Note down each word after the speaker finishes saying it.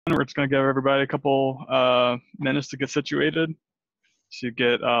We're just going to give everybody a couple minutes to get situated, to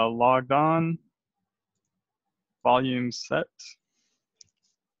get logged on, volume set.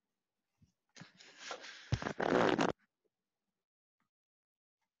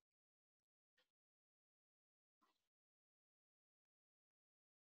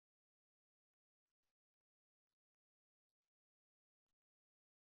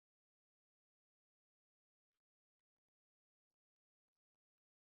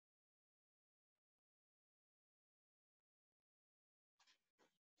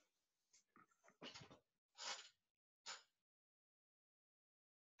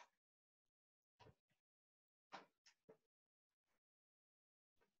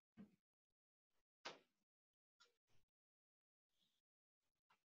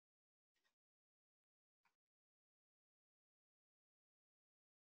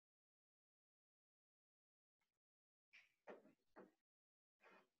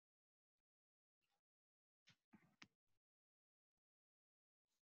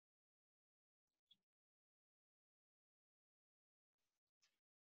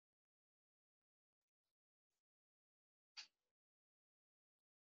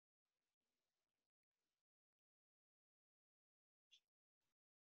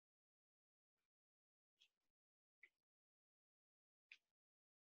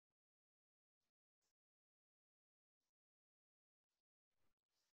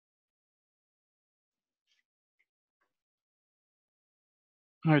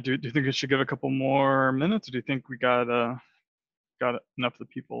 All right, do you think we should give a couple more minutes, or do you think we got enough of the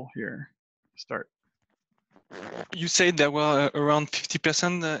people here to start? You said there were around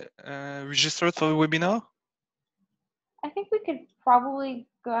 50% registered for the webinar? I think we could probably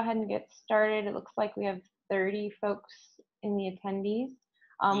go ahead and get started. It looks like we have 30 folks in the attendees.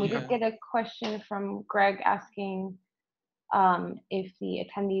 We did get a question from Greg asking if the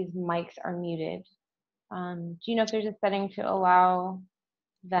attendees' mics are muted. Do you know if there's a setting to allow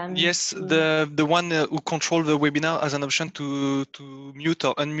them? Yes, the one who controls the webinar has an option to mute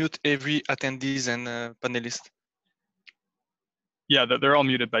or unmute every attendees and panelist. Yeah, they're all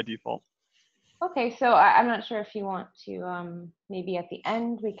muted by default. Okay, so I'm not sure if you want to maybe at the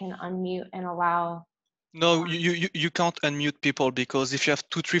end we can unmute and allow. No, you can't unmute people, because if you have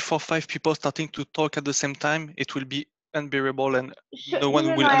 2, 3, 4, 5 people starting to talk at the same time, it will be unbearable and no one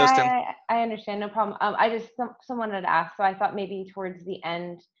will understand. I understand, no problem. I just someone had asked, so I thought maybe towards the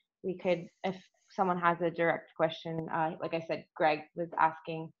end we could, if someone has a direct question, like I said, Greg was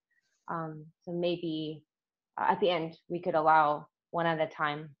asking, so maybe at the end we could allow one at a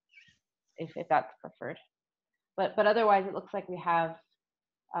time, if that's preferred. But otherwise, it looks like we have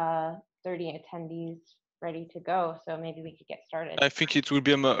 30 attendees ready to go, so maybe we could get started. I think it will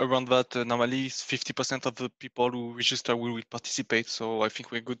be around that. Normally, 50% of the people who register will participate, so I think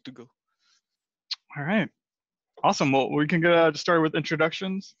we're good to go. All right, awesome. Well, we can get started with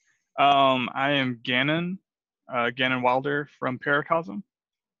introductions. I am Gannon Wilder from Paracosm.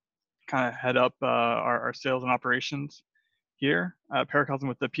 Kind of head up our sales and operations here at Paracosm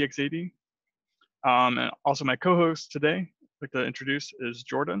with the PX80. And also my co-host today, I'd like to introduce, is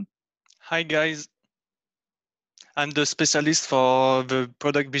Jordan. Hi guys. I'm the specialist for the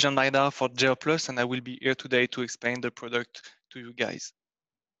product Vision LiDAR for Geo-Plus, and I will be here today to explain the product to you guys.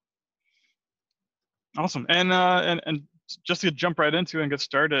 Awesome. And just to jump right into it and get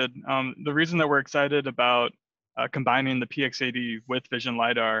started, the reason that we're excited about combining the PX80 with Vision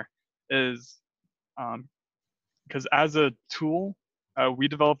LiDAR is because as a tool, we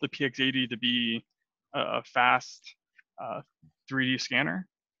developed the PX80 to be a fast 3D scanner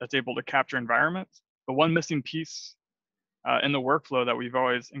that's able to capture environments. But one missing piece in the workflow that we've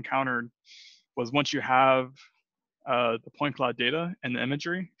always encountered was, once you have the point cloud data and the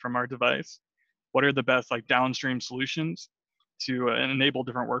imagery from our device, what are the best downstream solutions to enable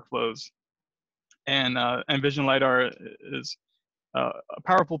different workflows? And Vision LiDAR is a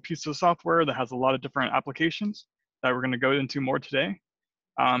powerful piece of software that has a lot of different applications that we're going to go into more today.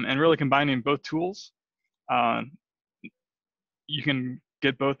 And really combining both tools, you can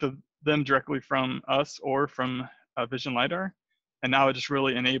get both of them directly from us or from Vision LiDAR. And now it just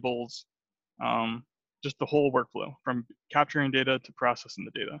really enables just the whole workflow, from capturing data to processing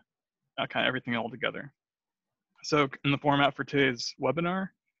the data, kind of everything all together. So in the format for today's webinar,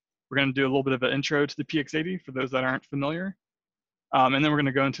 we're going to do a little bit of an intro to the PX80 for those that aren't familiar. And then we're going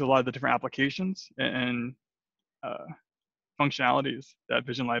to go into a lot of the different applications and functionalities that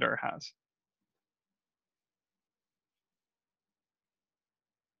Vision LiDAR has.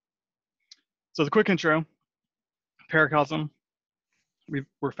 So the quick intro, Paracosm. We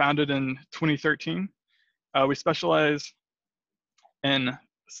were founded in 2013. We specialize in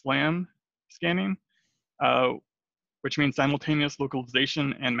SLAM scanning, which means simultaneous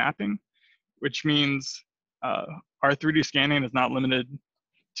localization and mapping, which means our 3D scanning is not limited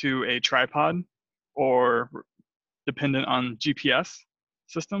to a tripod or dependent on GPS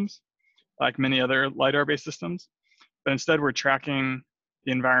systems like many other LiDAR-based systems, but instead we're tracking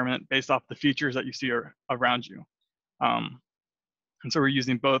the environment based off the features that you see around you. And so we're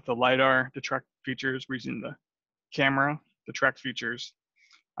using both the LiDAR to track features, we're using the camera to track features.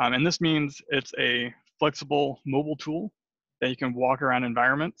 And this means it's a flexible mobile tool that you can walk around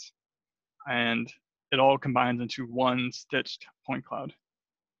environments, and it all combines into one stitched point cloud.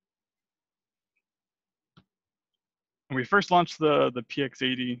 When we first launched the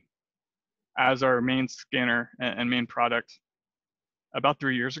PX80 as our main scanner and main product about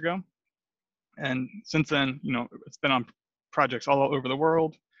 3 years ago. And since then, you know, it's been on projects all over the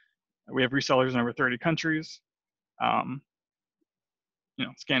world. We have resellers in over 30 countries, you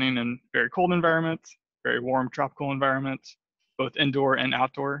know, scanning in very cold environments, very warm tropical environments, both indoor and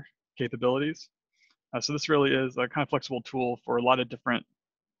outdoor capabilities. So this really is a kind of flexible tool for a lot of different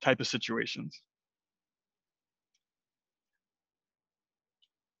type of situations.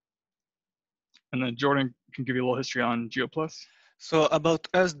 And then Jordan can give you a little history on Geo-Plus. So about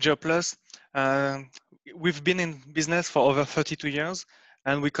us, Geo-Plus, we've been in business for over 32 years,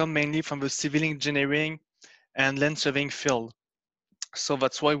 and we come mainly from the civil engineering and land surveying field. So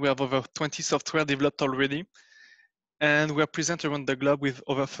that's why we have over 20 software developed already, and we are present around the globe with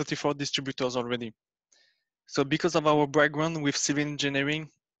over 34 distributors already. So because of our background with civil engineering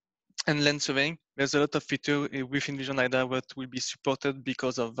and land surveying, there's a lot of features within Vision LiDAR that will be supported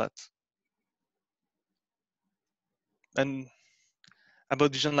because of that. And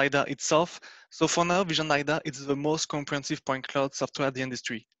about Vision LiDAR itself, so for now, Vision LiDAR is the most comprehensive point cloud software at the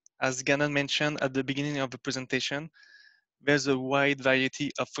industry. As Gannon mentioned at the beginning of the presentation, there's a wide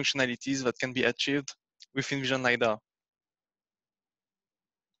variety of functionalities that can be achieved within Vision LiDAR.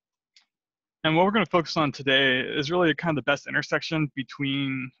 And what we're going to focus on today is really kind of the best intersection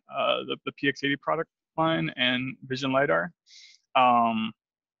between the PX80 product line and Vision LiDAR.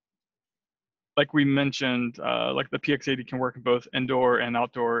 Like we mentioned, like the PX80 can work in both indoor and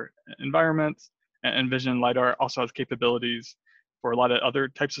outdoor environments, and Vision LiDAR also has capabilities for a lot of other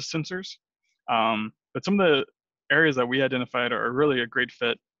types of sensors. But some of the areas that we identified are really a great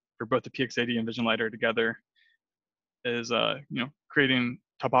fit for both the PX80 and Vision LiDAR together is you know, creating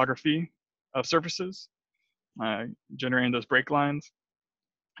topography of surfaces, generating those break lines,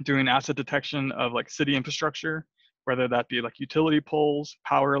 doing asset detection of like city infrastructure, whether that be like utility poles,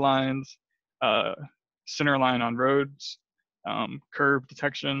 power lines, center line on roads, curb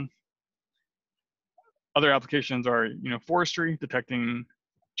detection. Other applications are, you know, forestry, detecting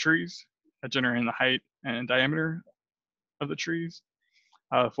trees, generating the height and diameter of the trees.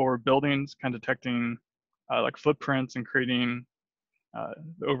 For buildings, kind of detecting like footprints and creating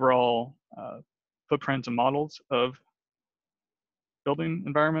the overall footprints and models of building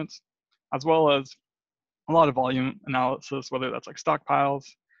environments, as well as a lot of volume analysis, whether that's like stockpiles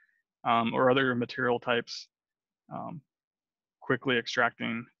or other material types. Quickly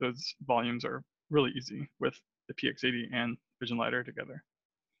extracting those volumes are really easy with the PX80 and Vision LiDAR together.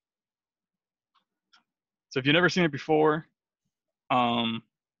 So if you've never seen it before, the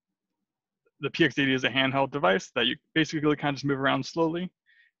PX80 is a handheld device that you basically kind of just move around slowly.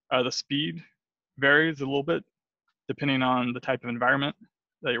 The speed varies a little bit depending on the type of environment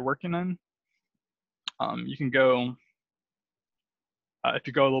that you're working in. You can go, if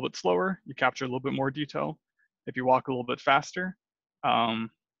you go a little bit slower, you capture a little bit more detail. If you walk a little bit faster,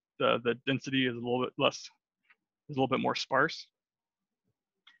 the density is a little bit less, is a little bit more sparse.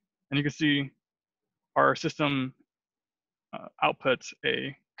 And you can see our system outputs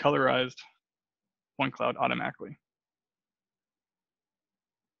a colorized point cloud automatically.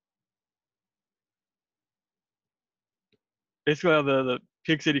 Basically, how the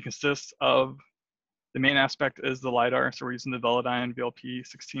PX80 consists of, the main aspect is the LiDAR. So we're using the Velodyne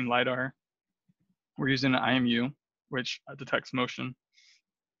VLP16 LiDAR. We're using an IMU, which detects motion.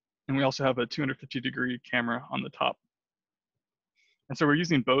 And we also have a 250-degree camera on the top. And so we're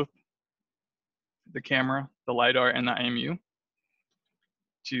using both the camera, the LiDAR, and the IMU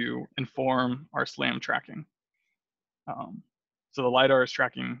to inform our SLAM tracking. So the LiDAR is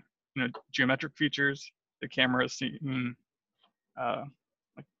tracking, you know, geometric features. The camera is seeing,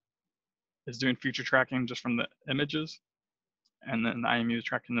 is doing feature tracking just from the images, and then the IMU is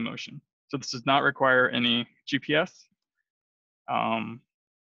tracking the motion. So this does not require any GPS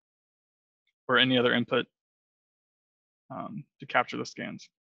or any other input to capture the scans.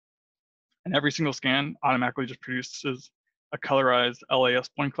 And every single scan automatically just produces a colorized LAS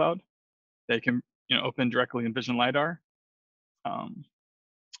point cloud that you can open directly in Vision LiDAR.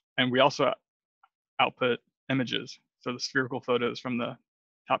 And we also output images, so the spherical photos from the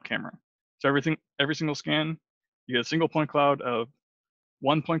top camera. So every single scan, you get a single point cloud of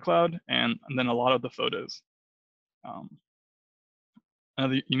one point cloud and then a lot of the photos.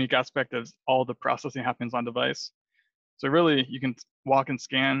 Another unique aspect is all the processing happens on device. So really, you can walk and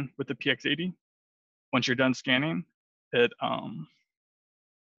scan with the PX80. Once you're done scanning, the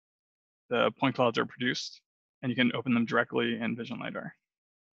point clouds are produced, and you can open them directly in Vision LiDAR.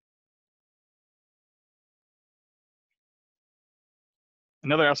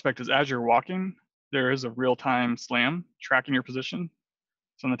 Another aspect is as you're walking, there is a real-time SLAM tracking your position.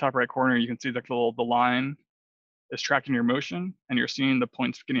 So in the top right corner, you can see that the line is tracking your motion, and you're seeing the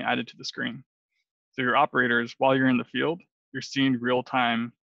points getting added to the screen. So your operators, while you're in the field, you're seeing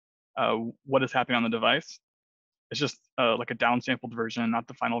real-time what is happening on the device. It's just like a downsampled version, not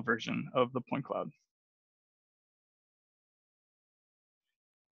the final version of the point cloud.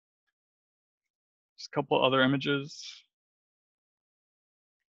 Just a couple other images.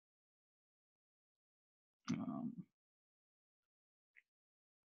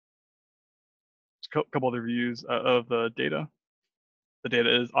 Just a couple other views of the data. The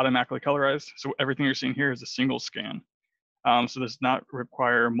data is automatically colorized. So everything you're seeing here is a single scan. So this does not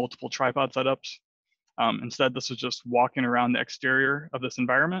require multiple tripod setups. Instead, this is just walking around the exterior of this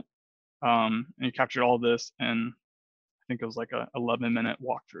environment. And you captured all this in, I think it was like a 11-minute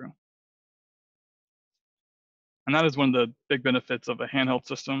walkthrough. And that is one of the big benefits of a handheld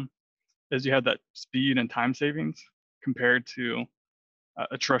system, is you have that speed and time savings compared to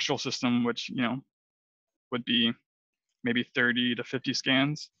a terrestrial system, which would be maybe 30 to 50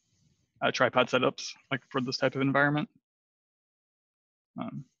 scans, tripod setups, like for this type of environment. So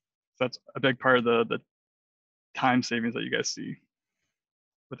that's a big part of the time savings that you guys see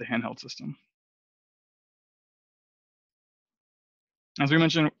with the handheld system. As we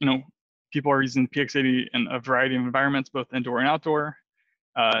mentioned, people are using PX80 in a variety of environments, both indoor and outdoor,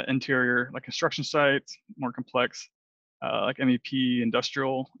 interior, like construction sites, more complex, like MEP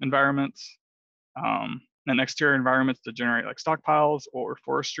industrial environments, and exterior environments to generate like stockpiles or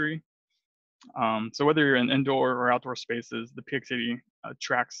forestry. So whether you're in indoor or outdoor spaces, the PX80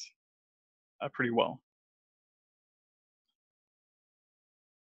 tracks pretty well.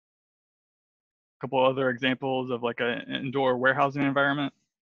 A couple other examples of like an indoor warehousing environment.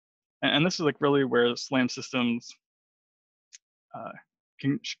 And this is like really where SLAM systems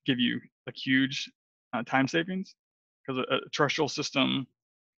can give you like huge time savings, because a terrestrial system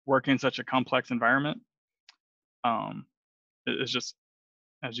working in such a complex environment is just,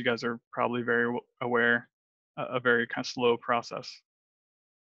 as you guys are probably very aware, a very kind of slow process.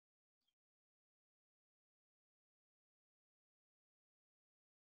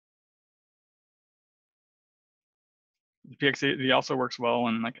 The PX80 also works well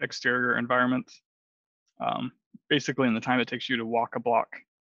in like exterior environments. Basically, in the time it takes you to walk a block,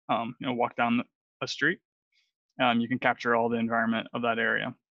 walk down a street, you can capture all the environment of that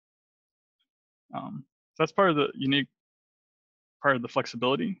area. So that's part of the unique part of the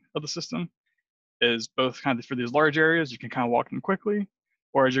flexibility of the system, is both kind of for these large areas, you can kind of walk them quickly,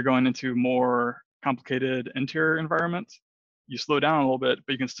 or as you're going into more complicated interior environments, you slow down a little bit,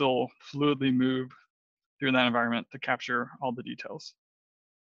 but you can still fluidly move through that environment to capture all the details.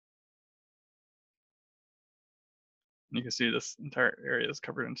 And you can see this entire area is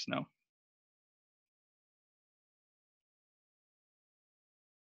covered in snow.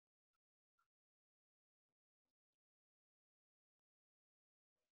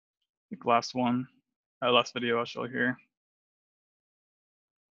 I think last video I'll show here.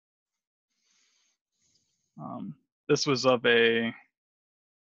 This was of I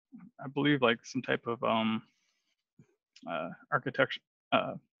believe like some type of architecture,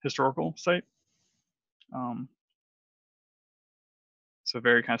 historical site. So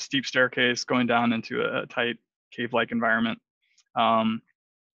very kind of steep staircase going down into a tight cave-like environment.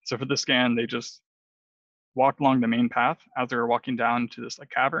 So for this scan, they just walked along the main path as they were walking down to this like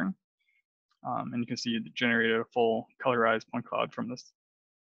cavern. And you can see it generated a full colorized point cloud from this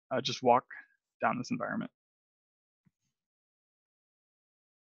just walk down this environment.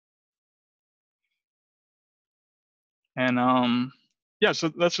 And yeah, so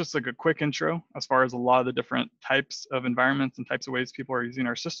that's just like a quick intro as far as a lot of the different types of environments and types of ways people are using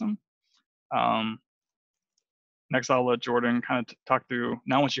our system. Next, I'll let Jordan kind of talk through,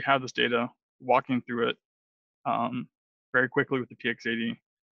 now once you have this data, walking through it very quickly with the PX80,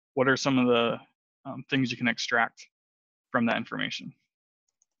 what are some of the things you can extract from that information?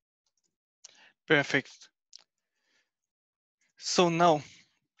 Perfect. So now,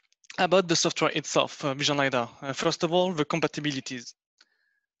 about the software itself, Vision LiDAR. First of all, the compatibilities.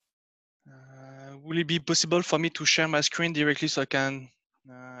 Will it be possible for me to share my screen directly so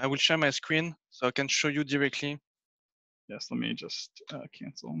I will share my screen so I can show you directly. Yes, let me just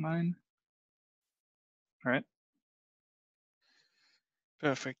cancel mine. All right.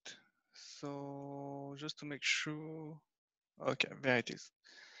 Perfect. So just to make sure, okay, there it is.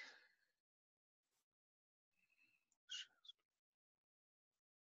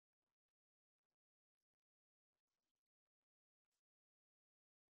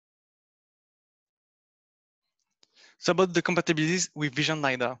 So about the compatibilities with Vision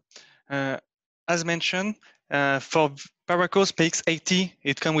LiDAR. As mentioned, for Paracosm PX80,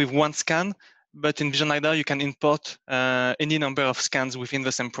 it comes with one scan, but in Vision LiDAR, you can import any number of scans within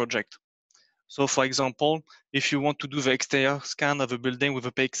the same project. So for example, if you want to do the exterior scan of a building with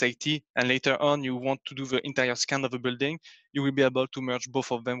a PX80, and later on you want to do the interior scan of a building, you will be able to merge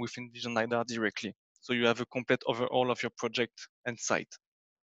both of them within Vision LiDAR directly. So you have a complete overhaul of your project and site.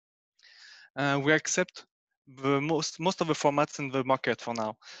 We accept the most of the formats in the market for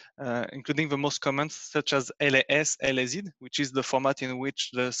now, including the most common such as LAS, LAZ, which is the format in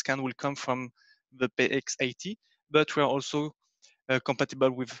which the scan will come from the PX80, but we are also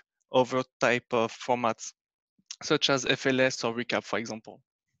compatible with other type of formats, such as FLS or Recap, for example.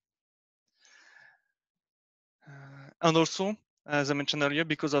 And also, as I mentioned earlier,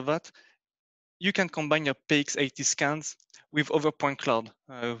 because of that, you can combine your PX80 scans with other point cloud,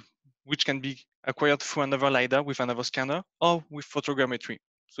 which can be acquired through another LiDAR with another scanner or with photogrammetry.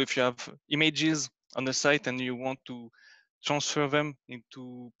 So if you have images on the site and you want to transfer them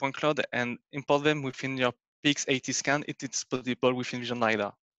into point cloud and import them within your PX80 scan, it is possible within Vision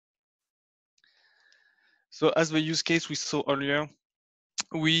LiDAR. So as the use case we saw earlier,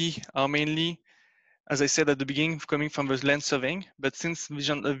 we are mainly, as I said at the beginning, coming from the land surveying, but since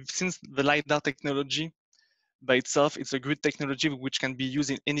the LiDAR technology by itself, it's a great technology which can be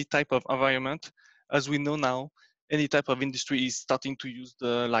used in any type of environment. As we know now, any type of industry is starting to use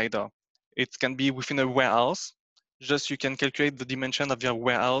the LiDAR. It can be within a warehouse. Just you can calculate the dimension of your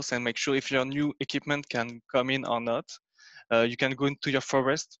warehouse and make sure if your new equipment can come in or not. You can go into your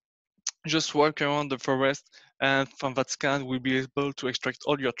forest, just walk around the forest, and from that scan, we'll be able to extract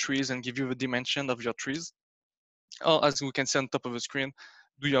all your trees and give you the dimension of your trees. Or as we can see on top of the screen,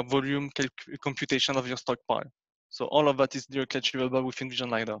 do your volume computation of your stockpile. So all of that is directly achievable within Vision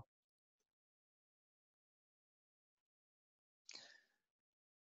LiDAR.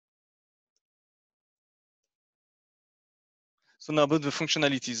 So now about the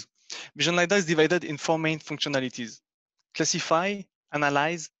functionalities. Vision LiDAR is divided in 4 main functionalities: classify,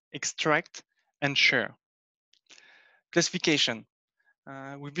 analyze, extract, and share. Classification.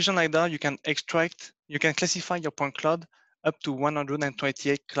 With Vision LiDAR, you can classify your point cloud up to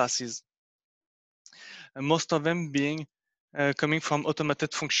 128 classes. And most of them being coming from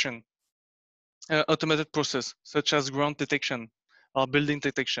automated function, automated process, such as ground detection or building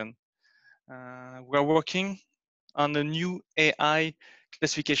detection. We are working on a new AI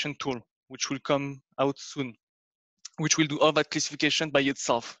classification tool, which will come out soon, which will do all that classification by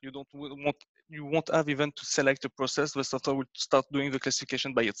itself. You won't have even to select a process. The software will start doing the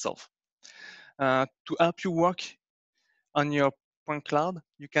classification by itself. To help you work on your point cloud,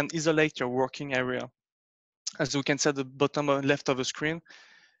 you can isolate your working area. As you can see at the bottom left of the screen,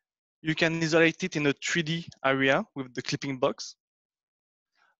 you can isolate it in a 3D area with the clipping box,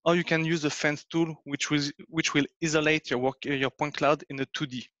 or you can use the fence tool, which will isolate your point cloud in a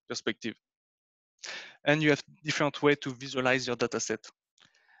 2D perspective. And you have different ways to visualize your dataset.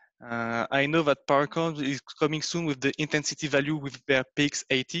 I know that Paracosm is coming soon with the intensity value with their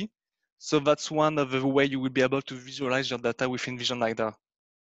PX80. So that's one of the way you will be able to visualize your data within Vision LiDAR.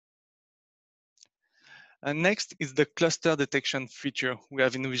 And next is the cluster detection feature we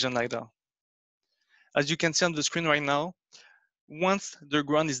have in Vision LiDAR. As you can see on the screen right now, once the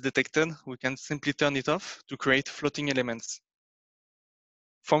ground is detected, we can simply turn it off to create floating elements,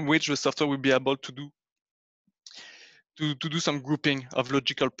 from which the software will be able to do some grouping of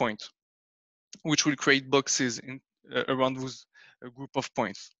logical points, which will create boxes around those group of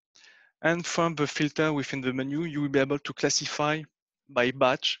points. And from the filter within the menu, you will be able to classify by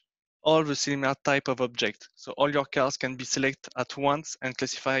batch all the similar type of object. So all your cars can be selected at once and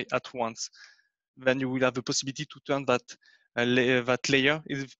classify at once. Then you will have the possibility to turn that layer,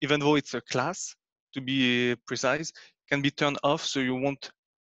 even though it's a class, to be precise, can be turned off so you won't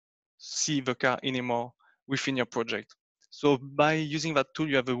see the car anymore within your project. So by using that tool,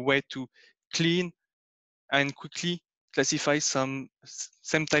 you have a way to clean and quickly classify some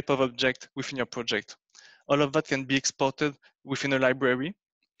same type of object within your project. all of that can be exported within a library.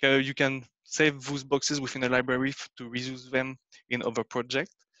 You can save those boxes within a library to reuse them in other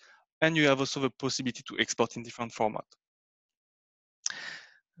projects. And you have also the possibility to export in different formats.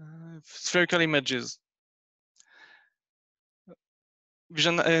 Spherical images.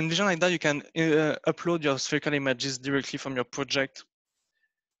 In Vision like that, you can upload your spherical images directly from your project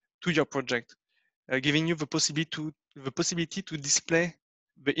to your project, giving you the possibility to display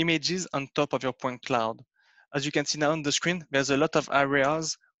the images on top of your point cloud. As you can see now on the screen, there's a lot of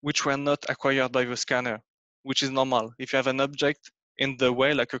areas which were not acquired by the scanner, which is normal. If you have an object in the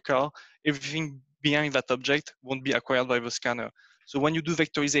way, like a car, everything behind that object won't be acquired by the scanner. So when you do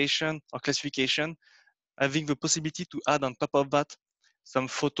vectorization or classification, having the possibility to add on top of that some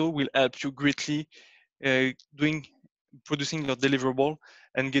photo will help you greatly producing your deliverable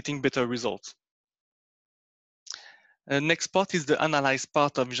and getting better results. Next part is the analyze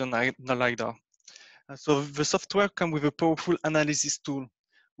part of Vision LiDAR. So the software comes with a powerful analysis tool,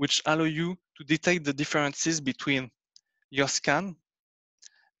 which allow you to detect the differences between your scan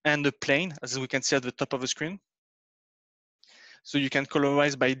and the plane, as we can see at the top of the screen. So you can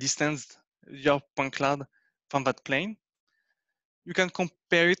colorize by distance your point cloud from that plane. You can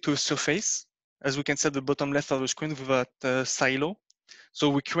compare it to a surface, as we can see at the bottom left of the screen with that silo. So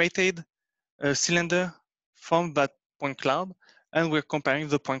we created a cylinder from that point cloud, and we're comparing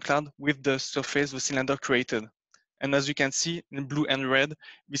the point cloud with the surface the cylinder created. And as you can see in blue and red,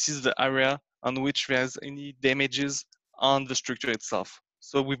 this is the area on which there's any damages on the structure itself.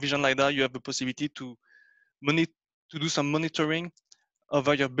 So with Vision LiDAR, you have the possibility to do some monitoring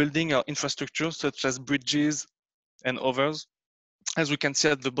over your building or infrastructure, such as bridges and others, as we can see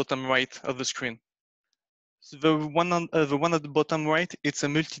at the bottom right of the screen. So the one at the bottom right, it's a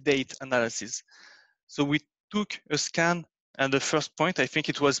multi-date analysis. So we took a scan at the first point, I think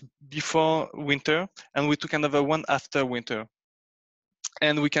it was before winter, and we took another one after winter.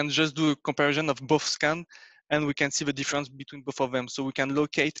 And we can just do a comparison of both scans, and we can see the difference between both of them. So we can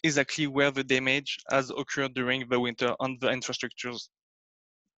locate exactly where the damage has occurred during the winter on the infrastructures.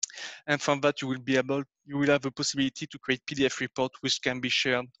 And from that, you will have the possibility to create PDF report, which can be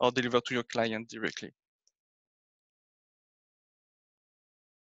shared or delivered to your client directly.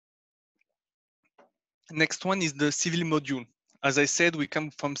 Next one is the civil module. As I said, we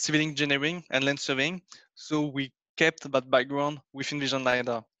come from civil engineering and land surveying, so we kept that background within Vision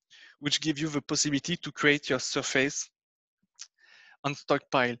LiDAR, which gives you the possibility to create your surface on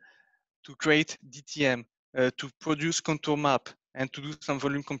stockpile, to create DTM, to produce contour map, and to do some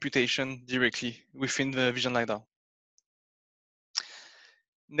volume computation directly within the Vision LiDAR.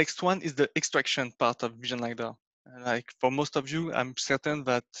 Next one is the extraction part of Vision LiDAR. Like for most of you, I'm certain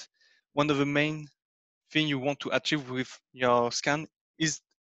that one of the main thing you want to achieve with your scan is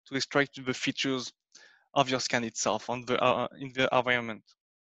to extract the features of your scan itself in the environment.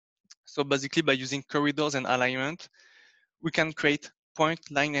 So basically, by using corridors and alignment, we can create point,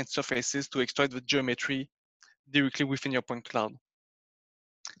 line, and surfaces to extract the geometry directly within your point cloud.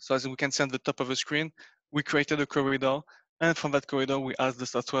 So as we can see on the top of the screen, we created a corridor, and from that corridor, we asked the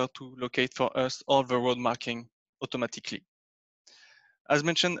software to locate for us all the road marking automatically. As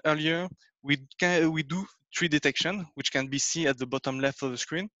mentioned earlier, we do tree detection, which can be seen at the bottom left of the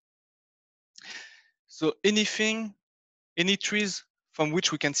screen. So any trees from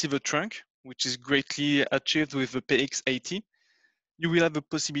which we can see the trunk, which is greatly achieved with the PX80, you will have the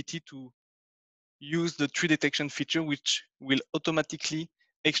possibility to use the tree detection feature, which will automatically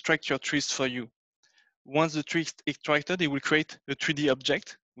extract your trees for you. Once the tree is extracted, it will create a 3D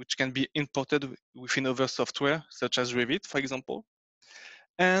object, which can be imported within other software, such as Revit, for example.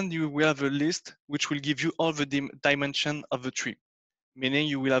 And you will have a list which will give you all the dimension of the tree, meaning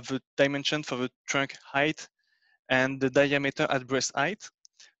you will have the dimension for the trunk height and the diameter at breast height.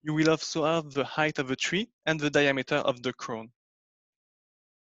 You will also have the height of the tree and the diameter of the crown.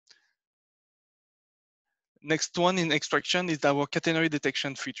 Next one in extraction is our catenary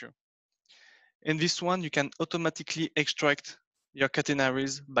detection feature. In this one, you can automatically extract your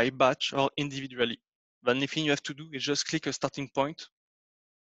catenaries by batch or individually. The only thing you have to do is just click a starting point,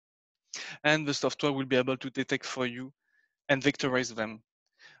 and the software will be able to detect for you and vectorize them.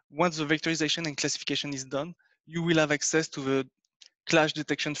 Once the vectorization and classification is done, you will have access to the clash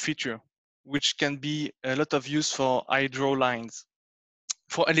detection feature, which can be a lot of use for hydro lines,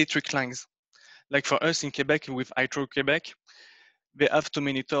 for electric lines. Like for us in Quebec with Hydro-Quebec, they have to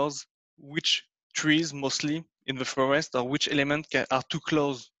monitor which trees mostly in the forest or which elements are too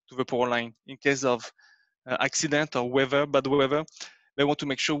close to the power line. In case of accident or weather, bad weather, they want to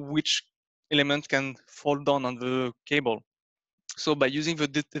make sure which element can fall down on the cable. So by using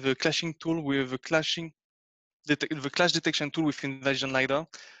the clashing tool with the clashing the clash detection tool within Vision LiDAR,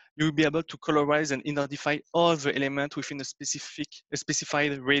 you will be able to colorize and identify all the elements within a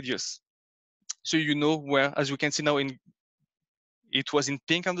specified radius. So you know where, as you can see now, it was in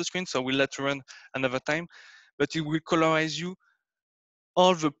pink on the screen, so we'll let run another time, but it will colorize you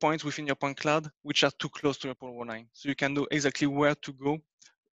all the points within your point cloud which are too close to your polar line. So you can know exactly where to go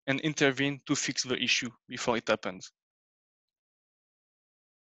and intervene to fix the issue before it happens.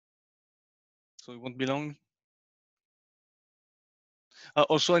 So it won't be long.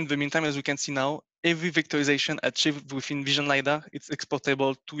 Also, in the meantime, as we can see now, every vectorization achieved within Vision LiDAR, it's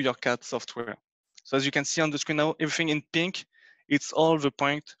exportable to your CAD software. So as you can see on the screen now, everything in pink, it's all the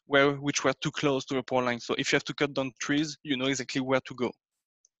points which were too close to the power line. So if you have to cut down trees, you know exactly where to go.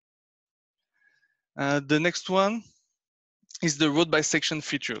 The next one is the road bisection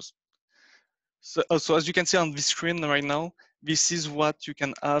features. So as you can see on this screen right now, this is what you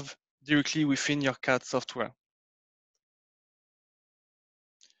can have directly within your CAD software.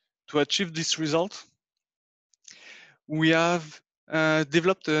 To achieve this result, we have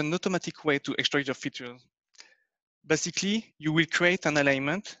developed an automatic way to extract your features. Basically, you will create an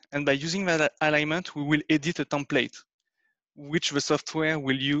alignment, and by using that alignment, we will edit a template, which the software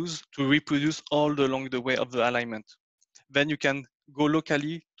will use to reproduce all along the way of the alignment. Then you can go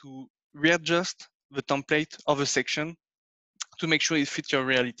locally to readjust the template of a section to make sure it fits your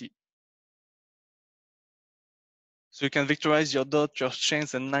reality. So you can vectorize your dots, your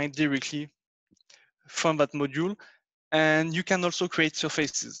chains, and lines directly from that module. And you can also create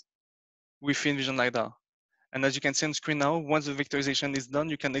surfaces within Vision LiDAR. And as you can see on screen now, once the vectorization is done,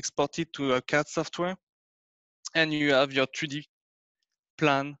 you can export it to a CAD software, and you have your 3D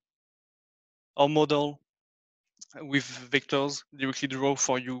plan or model with vectors directly draw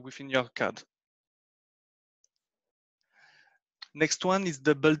for you within your CAD. Next one is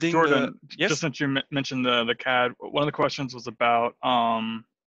the building. Jordan, Yes? just since you mentioned the CAD, one of the questions was about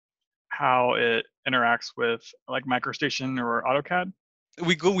how it interacts with like MicroStation or AutoCAD.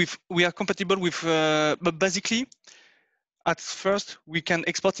 We are compatible with, but basically, at first, we can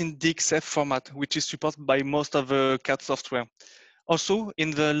export in DXF format, which is supported by most of the CAD software. Also,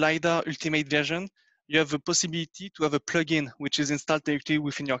 in the LiDAR Ultimate version, you have the possibility to have a plugin which is installed directly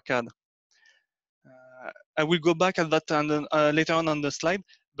within your CAD. I will go back at that later on the slide,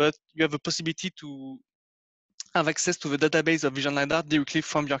 but you have a possibility to have access to the database of Vision LiDAR directly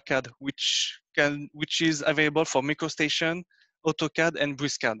from your CAD, which is available for MicroStation, AutoCAD, and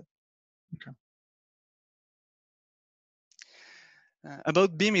BricsCAD. Okay.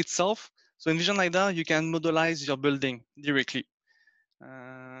 About BIM itself, so in Vision LiDAR, you can modelize your building directly.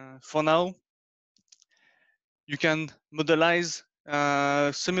 For now, you can modelize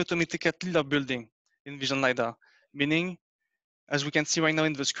semi-automatically your building in Vision LiDAR, meaning, as we can see right now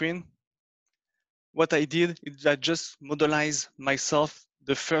in the screen, what I did is I just modelize myself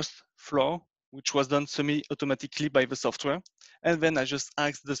the first floor, which was done semi-automatically by the software. And then I just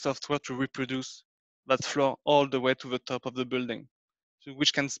asked the software to reproduce that floor all the way to the top of the building, so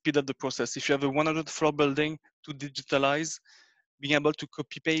which can speed up the process. If you have a 100 floor building to digitalize, being able to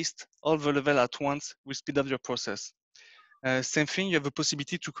copy paste all the level at once will speed up your process. Same thing, you have the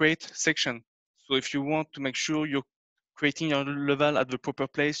possibility to create section. So if you want to make sure you're creating your level at the proper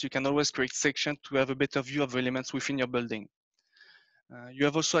place, you can always create section to have a better view of the elements within your building. You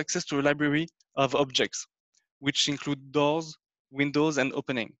have also access to a library of objects, which include doors, windows, and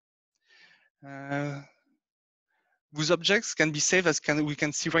opening. Those objects can be saved, as we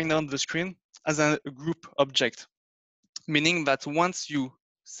can see right now on the screen, as a group object, meaning that once you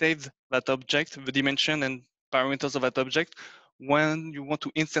save that object, the dimension and parameters of that object, when you want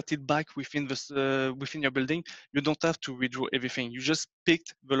to insert it back within within your building, you don't have to redraw everything. You just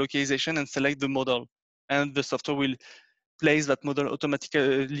picked the localization and select the model, and the software will place that model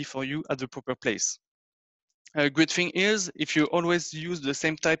automatically for you at the proper place. A great thing is, if you always use the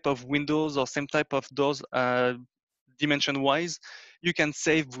same type of windows or same type of doors dimension-wise, you can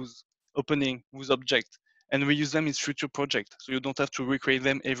save those opening, those objects, and reuse them in future projects, so you don't have to recreate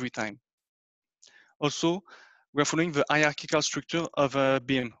them every time. Also, we are following the hierarchical structure of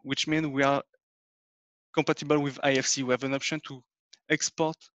BIM, which means we are compatible with IFC. We have an option to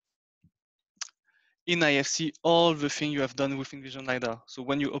export in IFC all the things you have done within Vision LiDAR. So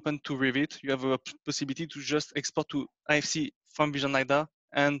when you open to Revit, you have a possibility to just export to IFC from Vision LiDAR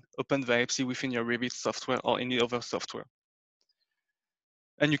and open the IFC within your Revit software or any other software.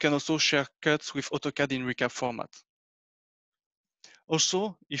 And you can also share cuts with AutoCAD in recap format.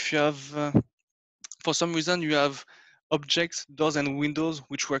 Also, if you have, for some reason, you have objects, doors, and windows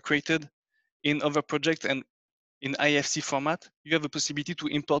which were created in other projects and in IFC format, you have a possibility to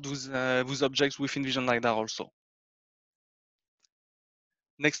import those objects within Vision LiDAR also.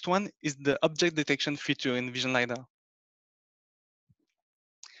 Next one is the object detection feature in Vision LiDAR.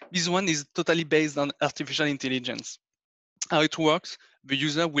 This one is totally based on artificial intelligence. How it works, the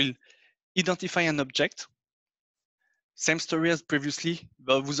user will identify an object. Same story as previously,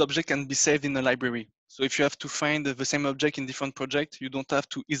 but those objects can be saved in a library. So if you have to find the same object in different projects, you don't have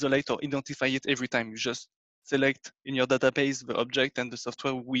to isolate or identify it every time. You just select in your database the object, and the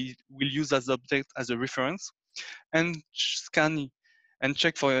software will use as object as a reference, and scan and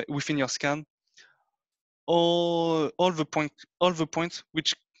check for within your scan all the points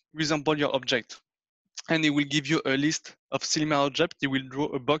which resemble your object. And it will give you a list of similar objects. It will draw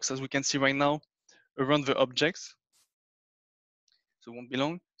a box, as we can see right now, around the objects. So it won't be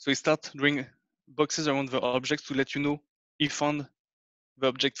long. So it starts drawing boxes around the objects to let you know it found the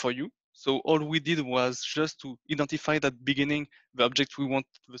object for you. So all we did was just to identify that beginning, the object we want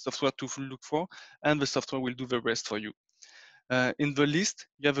the software to look for, and the software will do the rest for you. In the list,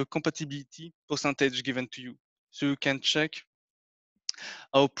 you have a compatibility percentage given to you. So you can check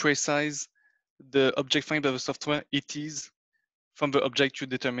how precise the object find by the software it is from the object you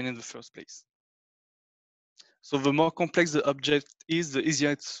determine in the first place. So the more complex the object is, the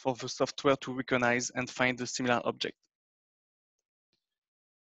easier it's for the software to recognize and find the similar object.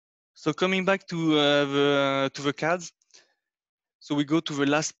 So coming back to the CADs, so we go to the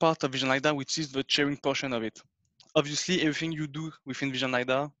last part of Vision LiDAR, which is the sharing portion of it. Obviously, everything you do within Vision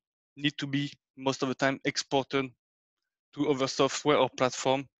LiDAR need to be most of the time exported to other software or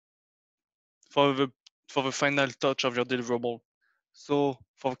platform for the final touch of your deliverable. So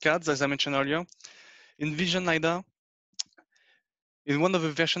for CADs, as I mentioned earlier, in Vision LiDAR, in one of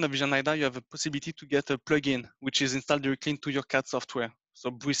the versions of Vision LiDAR, you have a possibility to get a plugin, which is installed directly into your CAD software.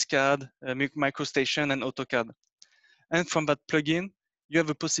 So BricsCAD, MicroStation, and AutoCAD. And from that plugin, you have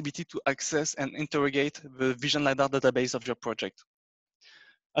a possibility to access and interrogate the Vision LiDAR database of your project.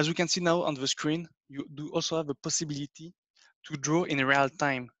 As you can see now on the screen, you do also have a possibility to draw in real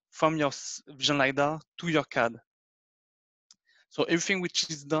time from your Vision LiDAR to your CAD. So everything which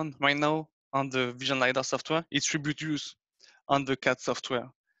is done right now on the Vision LiDAR software is reproduced on the CAD software.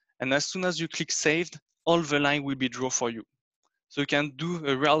 And as soon as you click saved, all the line will be drawn for you. So you can do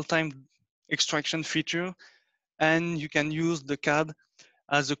a real-time extraction feature, and you can use the CAD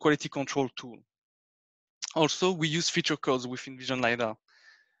as a quality control tool. Also, we use feature codes within Vision LiDAR.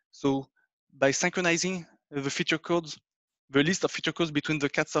 So by synchronizing the feature codes, the list of feature codes between the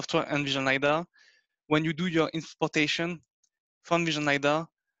CAD software and Vision LiDAR, when you do your importation from Vision LiDAR,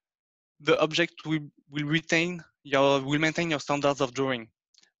 the object will maintain your standards of drawing,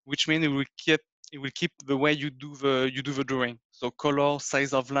 which means it will keep the way you do the drawing. So color,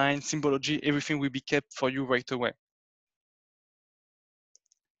 size of line, symbology, everything will be kept for you right away.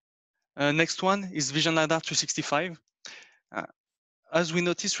 Next one is Vision LiDAR 365. As we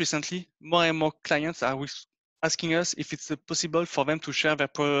noticed recently, more and more clients are asking us if it's possible for them to share their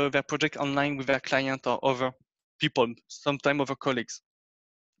project online with their client or other people, sometimes other colleagues.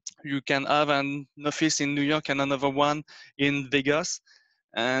 You can have an office in New York and another one in Vegas,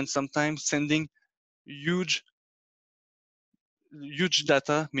 and sometimes sending huge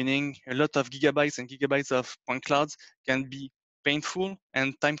data, meaning a lot of gigabytes and gigabytes of point clouds, can be painful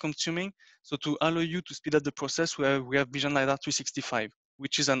and time consuming. So to allow you to speed up the process, we have Vision LiDAR 365,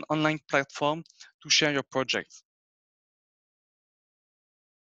 which is an online platform to share your projects.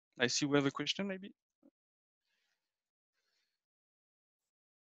 I see we have a question maybe.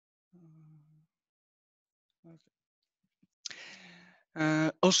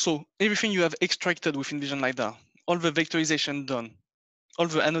 Also, everything you have extracted within Vision LiDAR, all the vectorization done, all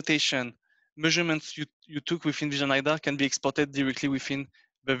the annotation, measurements you took within Vision LiDAR can be exported directly within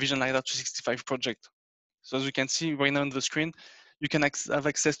the Vision LiDAR 365 project. So as you can see right now on the screen, you can have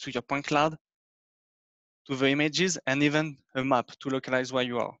access to your point cloud, to the images, and even a map to localize where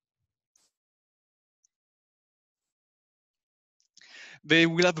you are. They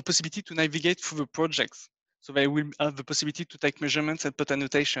will have the possibility to navigate through the projects. So they will have the possibility to take measurements and put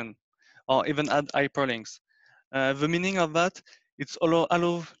annotation, or even add hyperlinks. The meaning of that, it's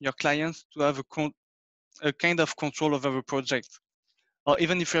allow your clients to have a kind of control over the project. Or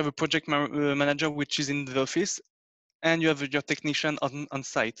even if you have a project manager which is in the office and you have your technician on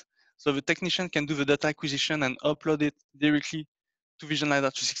site. So the technician can do the data acquisition and upload it directly to Vision LiDAR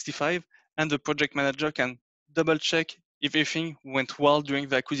 365, and the project manager can double check if everything went well during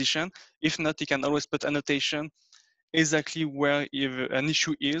the acquisition. If not, he can always put annotation exactly where an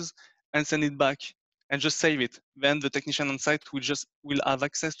issue is and send it back and just save it. Then the technician on site will have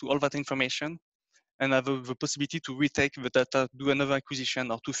access to all that information and have the possibility to retake the data, do another acquisition,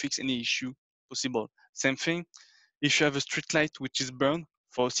 or to fix any issue possible. Same thing, if you have a street light which is burned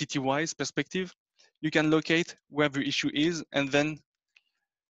for city-wise perspective, you can locate where the issue is, and then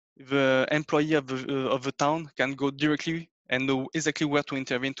the employee of the town can go directly and know exactly where to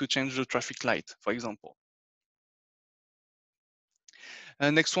intervene to change the traffic light, for example.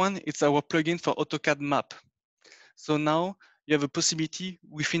 Next one, it's our plugin for AutoCAD map. So now you have a possibility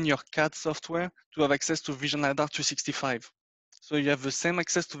within your CAD software to have access to Vision LiDAR 365. So you have the same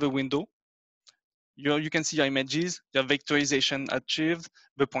access to the window. You can see your images, your vectorization achieved,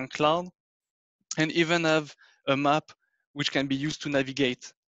 the point cloud, and even have a map which can be used to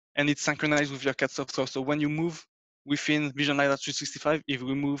navigate. And it's synchronized with your CAD software. So when you move within Vision LiDAR 365, it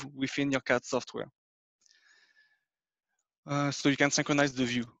will move within your CAD software. So you can synchronize the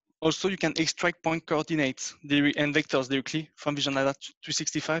view. Also, you can extract point coordinates and vectors directly from Vision LiDAR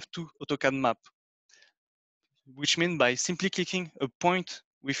 365 to AutoCAD map, which means by simply clicking a point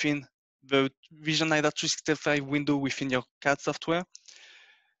within the Vision LiDAR 365 window within your CAD software,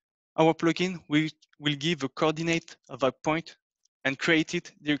 our plugin will give a coordinate of that point and create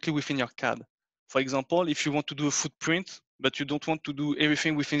it directly within your CAD. For example, if you want to do a footprint, but you don't want to do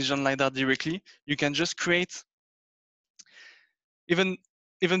everything within Vision LiDAR directly, you can just create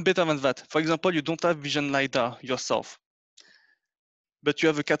even better than that. For example, you don't have Vision LiDAR yourself, but you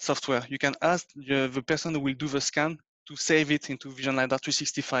have a CAD software. You can ask the person who will do the scan to save it into Vision LiDAR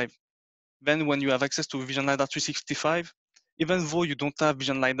 365. Then when you have access to Vision LiDAR 365, even though you don't have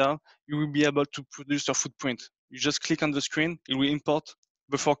Vision LiDAR, you will be able to produce your footprint. You just click on the screen, it will import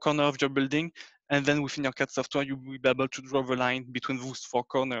the four corners of your building, and then within your CAD software, you will be able to draw the line between those four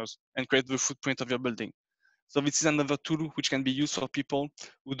corners and create the footprint of your building. So this is another tool which can be used for people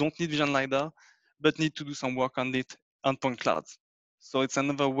who don't need Vision LiDAR, but need to do some work on it on point clouds. So it's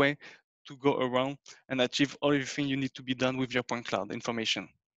another way to go around and achieve everything you need to be done with your point cloud information.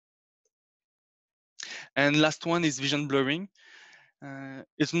 And last one is vision blurring.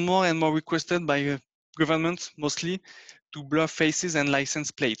 It's more and more requested by governments mostly to blur faces and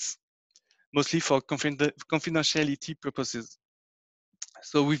license plates, mostly for confidentiality purposes.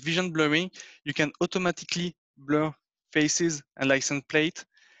 So with vision blurring, you can automatically blur faces and license plate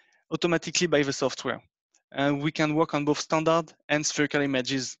automatically by the software. And we can work on both standard and spherical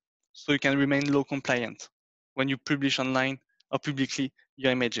images, so you can remain law compliant when you publish online or publicly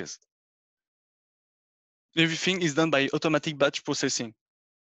your images. Everything is done by automatic batch processing.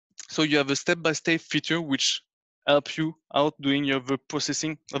 So you have a step-by-step feature which helps you out doing the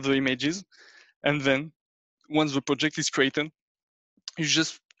processing of the images. And then once the project is created, you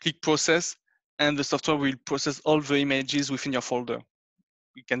just click process and the software will process all the images within your folder.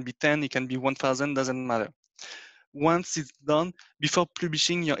 It can be 10, it can be 1000, doesn't matter. Once it's done, before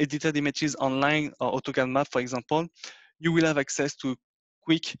publishing your edited images online or AutoCAD map, for example, you will have access to a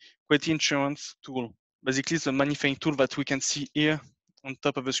quick quality assurance tool. Basically, it's a magnifying tool that we can see here on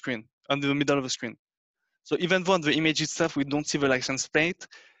top of the screen, on the middle of the screen. So even though on the image itself, we don't see the license plate,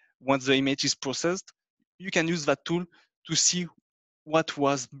 once the image is processed, you can use that tool to see what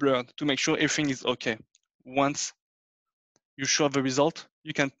was blurred to make sure everything is okay. Once you show the result,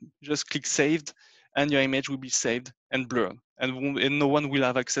 you can just click saved and your image will be saved and blurred, and no one will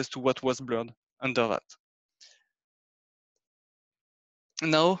have access to what was blurred under that.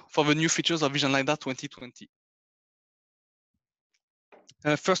 Now for the new features of Vision LiDAR 2020.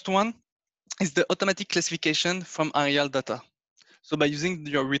 First one is the automatic classification from aerial data. So by using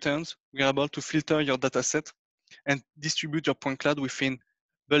your returns, we are able to filter your data set and distribute your point cloud within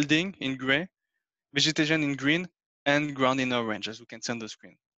building in gray, vegetation in green, and ground in orange, as we can see on the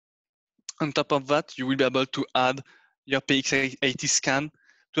screen. On top of that, you will be able to add your PX80 scan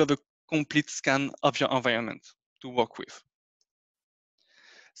to have a complete scan of your environment to work with.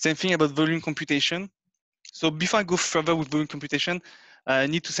 Same thing about volume computation. So before I go further with volume computation, I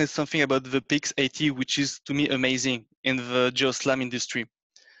need to say something about the PX80, which is to me amazing in the GeoSLAM industry.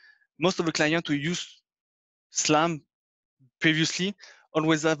 Most of the clients who use SLAM previously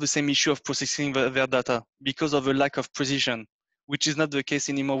always have the same issue of processing their data because of a lack of precision, which is not the case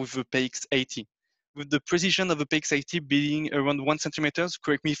anymore with the PX80. With the precision of the PX80 being around 1 centimeter,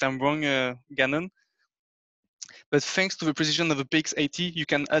 correct me if I'm wrong, Gannon, but thanks to the precision of the PX80, you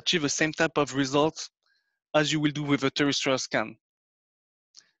can achieve the same type of results as you will do with a terrestrial scan.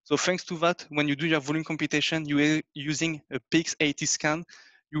 So thanks to that, when you do your volume computation, you are using a PX80 scan,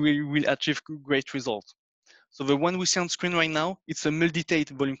 you will achieve great results. So the one we see on screen right now, it's a multi-tate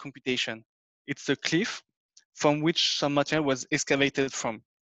volume computation. It's a cliff from which some material was excavated from.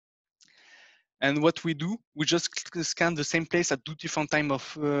 And what we do, we just scan the same place at 2 different times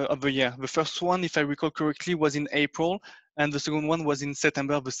of the year. The first one, if I recall correctly, was in April, and the second one was in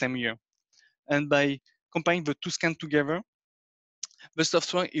September of the same year. And by combining the two scans together, the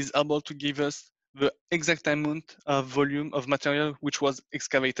software is able to give us the exact amount of volume of material which was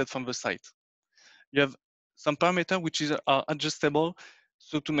excavated from the site. You have some parameters which are adjustable,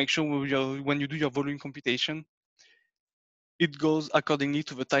 so to make sure when you do your volume computation, it goes accordingly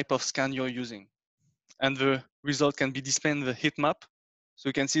to the type of scan you're using. And the result can be displayed in the heat map, so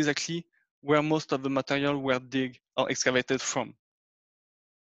you can see exactly where most of the material were digged or excavated from.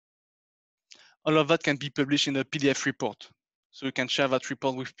 All of that can be published in a PDF report, so you can share that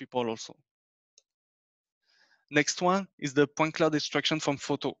report with people also. Next one is the point cloud extraction from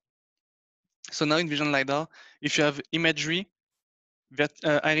photo. So now in Vision LiDAR, if you have imagery,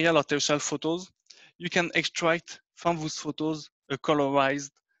 aerial or terrestrial photos, you can extract from those photos a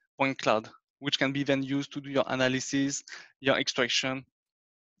colorized point cloud, which can be then used to do your analysis, your extraction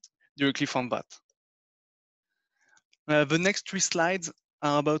directly from that. The next 3 slides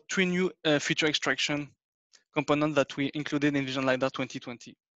are about 3 new feature extraction components that we included in Vision LiDAR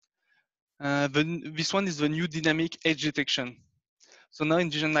 2020. This one is the new dynamic edge detection. So now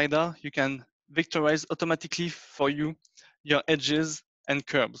in Vision LiDAR, you can vectorize automatically for you your edges and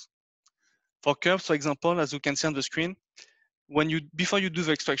curves. For curves, for example, as you can see on the screen, before you do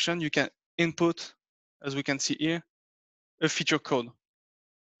the extraction, you can input, as we can see here, a feature code.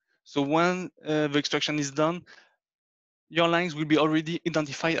 So when the extraction is done, your lines will be already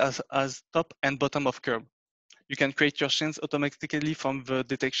identified as top and bottom of curve. You can create your chains automatically from the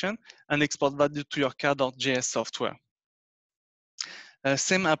detection and export that to your CAD.js software.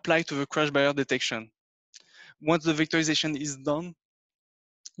 Same apply to the crash barrier detection. Once the vectorization is done,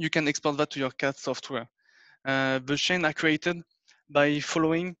 you can export that to your CAD software. The chains are created by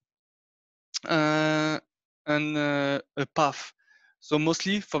following a path. So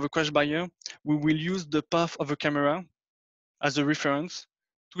mostly for the crash barrier, we will use the path of the camera as a reference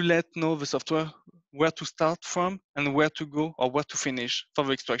to let know the software where to start from and where to go or where to finish for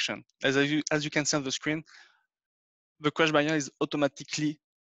the extraction. As you can see on the screen, the crash barrier is automatically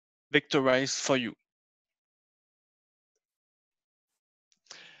vectorized for you.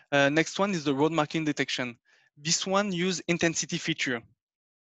 Next one is the road marking detection. This one uses intensity feature.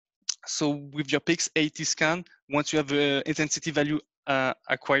 So with your PX80 scan, once you have the intensity value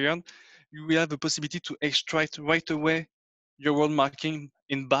acquired, you will have the possibility to extract right away your road marking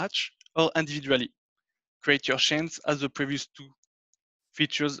in batch or individually. Create your chains as the previous 2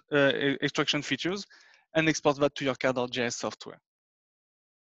 features, extraction features, and export that to your CAD.js software.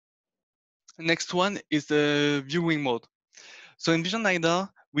 Next one is the viewing mode. So in Vision LiDAR,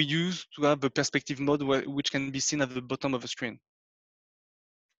 we use to have the perspective mode which can be seen at the bottom of the screen.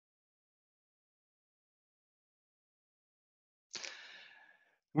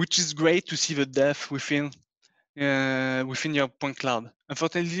 Which is great to see the depth within your point cloud.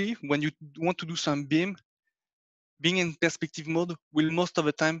 Unfortunately, when you want to do some beam, being in perspective mode will most of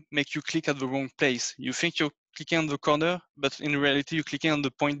the time make you click at the wrong place. You think you're clicking on the corner, but in reality, you're clicking on the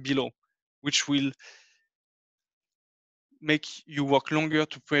point below, which will make you work longer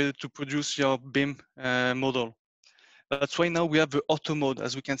to produce your beam model. That's why now we have the auto mode,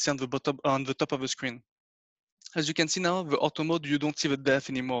 as we can see on the top of the screen. As you can see now, the auto mode, you don't see the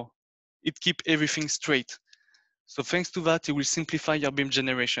depth anymore. It keeps everything straight. So thanks to that, it will simplify your beam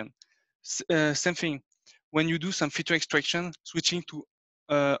generation. Same thing, when you do some feature extraction, switching to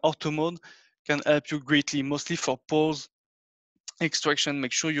auto mode can help you greatly, mostly for pose extraction.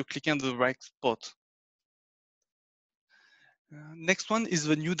 Make sure you're clicking on the right spot. Next one is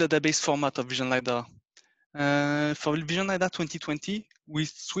the new database format of Vision LiDAR. For Vision LiDAR 2020, we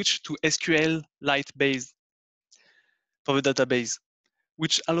switched to SQLite base for the database,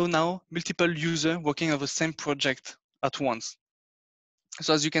 which allow now multiple users working on the same project at once.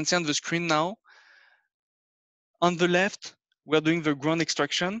 So as you can see on the screen now, on the left, we're doing the ground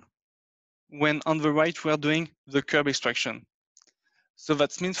extraction, when on the right, we're doing the curb extraction. So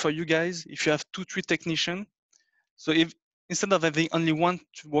that means for you guys, if you have 2-3 technicians, so if instead of having only one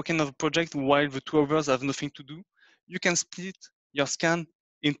working on the project while the 2 others have nothing to do, you can split your scan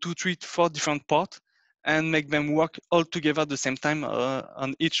in 2, 3, 4 different parts and make them work all together at the same time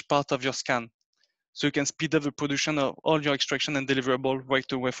on each part of your scan. So you can speed up the production of all your extraction and deliverable right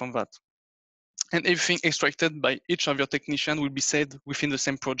away from that. And everything extracted by each of your technicians will be saved within the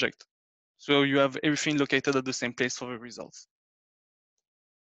same project. So you have everything located at the same place for the results.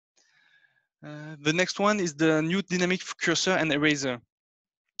 The next one is the new dynamic cursor and eraser.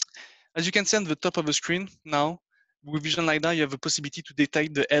 As you can see on the top of the screen now, with Vision LiDAR, you have the possibility to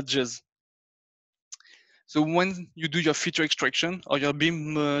detect the edges. So when you do your feature extraction or your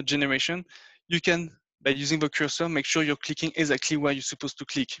beam generation, you can, by using the cursor, make sure you're clicking exactly where you're supposed to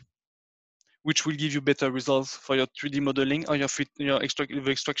click, which will give you better results for your 3D modeling or the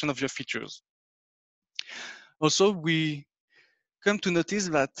extraction of your features. Also, we come to notice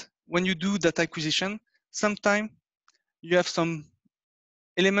that when you do data acquisition, sometimes you have some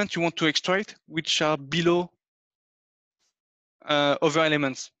elements you want to extract which are below other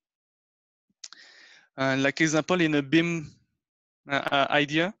elements. Like example, in a beam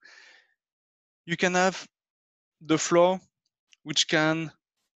idea, you can have the floor which can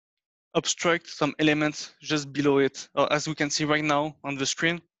obstruct some elements just below it. Or as we can see right now on the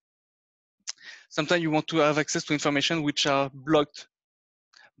screen, sometimes you want to have access to information which are blocked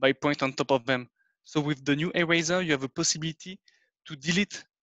by point on top of them. So with the new eraser, you have a possibility to delete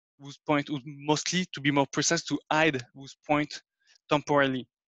those points, mostly to be more precise, to hide those points temporarily,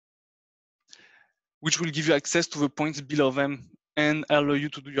 which will give you access to the points below them and allow you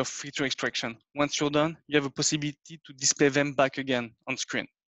to do your feature extraction. Once you're done, you have a possibility to display them back again on screen.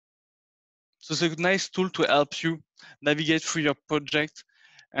 So it's a nice tool to help you navigate through your project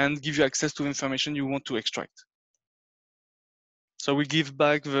and give you access to information you want to extract. So we give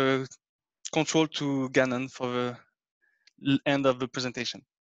back the control to Gannon for the end of the presentation.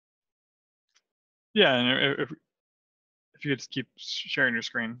 Yeah, and if you could just keep sharing your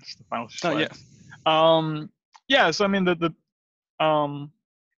screen, just the final Oh, yeah. slides. Yeah, so I mean the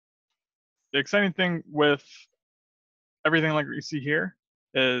exciting thing with everything like you see here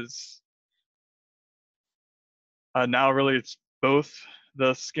is now really it's both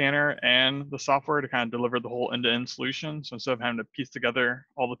the scanner and the software to kind of deliver the whole end-to-end solution. So instead of having to piece together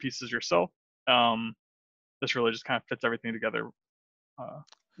all the pieces yourself, this really just kind of fits everything together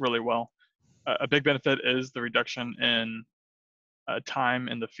really well. A big benefit is the reduction in time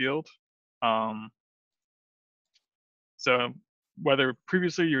in the field. So whether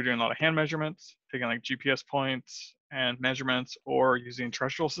previously you were doing a lot of hand measurements, taking like GPS points and measurements, or using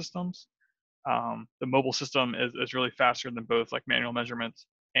terrestrial systems, the mobile system is really faster than both like manual measurements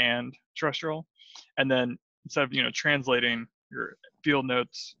and terrestrial. And then instead of translating your field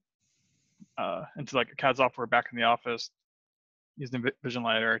notes into like a CAD software back in the office, using Vision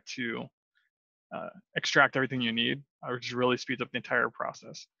LiDAR to extract everything you need, which really speeds up the entire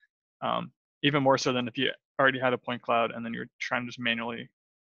process. Even more so than if you already had a point cloud and then you're trying to just manually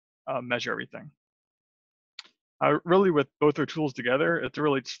measure everything. Really, with both our tools together, it's a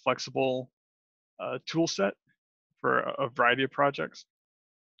really flexible tool set for a variety of projects,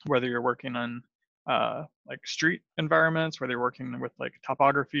 whether you're working on like street environments, whether you're working with like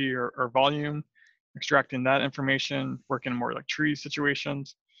topography or volume, extracting that information, working in more like tree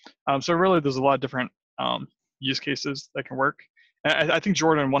situations. So really, there's a lot of different use cases that can work. And I think,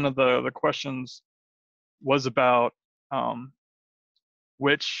 Jordan, one of the questions was about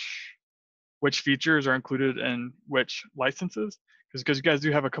which features are included in which licenses, because you guys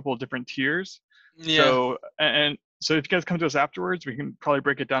do have a couple of different tiers. Yeah. So if you guys come to us afterwards, we can probably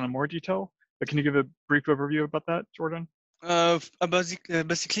break it down in more detail. But can you give a brief overview about that, Jordan?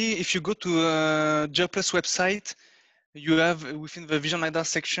 Basically, if you go to Geo-Plus website, you have within the Vision LiDAR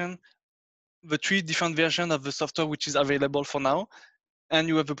section the 3 different versions of the software which is available for now, and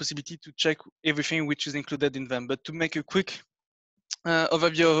you have the possibility to check everything which is included in them. But to make a quick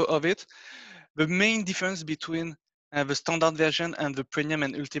overview of it, the main difference between the standard version and the premium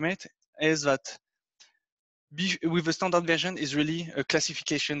and ultimate is that with the standard version is really a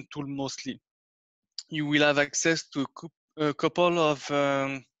classification tool mostly. You will have access to a couple of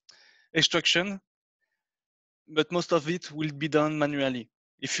extraction, but most of it will be done manually.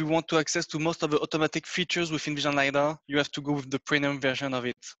 If you want to access to most of the automatic features within Vision LiDAR, you have to go with the premium version of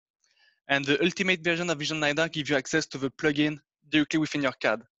it. And the ultimate version of Vision LiDAR gives you access to the plugin directly within your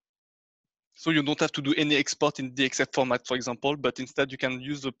CAD. So you don't have to do any export in DXF format, for example, but instead you can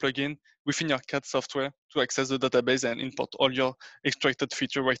use the plugin within your CAD software to access the database and import all your extracted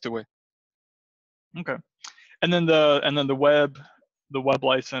feature right away. Okay. And then the web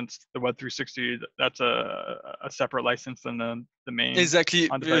license, the Web 360, that's a separate license than the main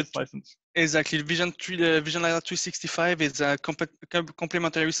on-device license. Exactly. Vision LiDAR 365 is a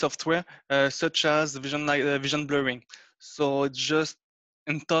complementary software such as vision blurring. So it's just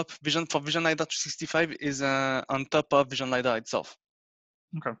on top. Vision LiDAR 365 is on top of Vision LiDAR itself.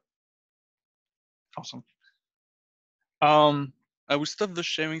 Okay. Awesome. I will stop the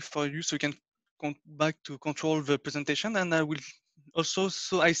sharing for you so you can come back to control the presentation, and I will also.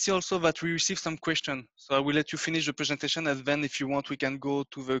 So I see also that we received some questions. So I will let you finish the presentation, and then if you want, we can go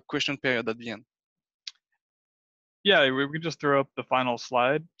to the question period at the end. Yeah, we can just throw up the final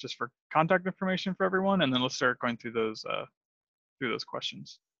slide just for contact information for everyone, and then let's start going through those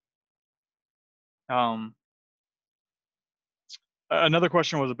questions. Another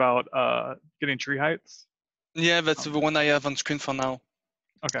question was about getting tree heights. Yeah, that's the one I have on screen for now.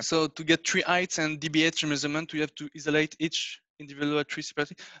 Okay. So to get tree heights and dBH measurement, you have to isolate each individual tree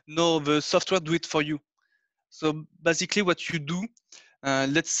separately. No, the software do it for you. So basically what you do,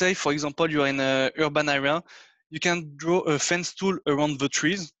 let's say, for example, you're in an urban area, you can draw a fence tool around the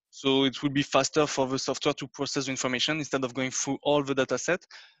trees. So it will be faster for the software to process the information instead of going through all the data set.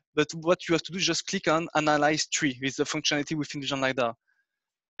 But what you have to do is just click on Analyze Tree. It's a functionality within Vision LiDAR.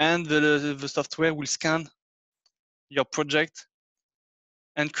 And the software will scan your project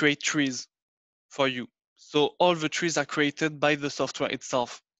and create trees for you. So all the trees are created by the software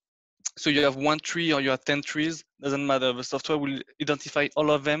itself. So you have one tree or you have 10 trees, doesn't matter. The software will identify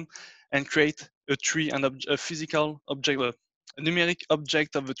all of them and create a tree and a physical object, a numeric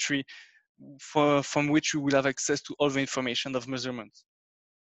object of the tree from which you will have access to all the information of measurements.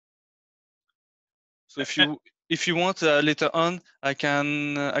 So if you want later on, I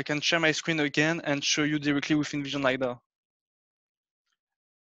can share my screen again and show you directly within Vision LiDAR.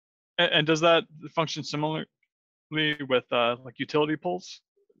 And does that function similarly with like utility pulse?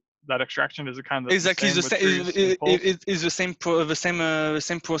 That extraction, is it kind of Exactly the same with trees and pulse? it is the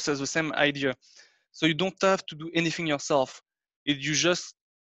same process, the same idea. So you don't have to do anything yourself. You just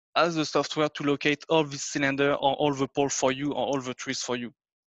ask the software to locate all the cylinder or all the pole for you or all the trees for you.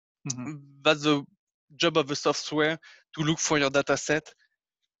 Mm-hmm. That's the job of the software, to look for your data set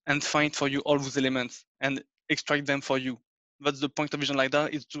and find for you all those elements and extract them for you. That's the point of Vision LiDAR,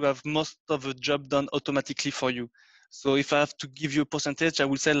 is to have most of the job done automatically for you. So if I have to give you a percentage, I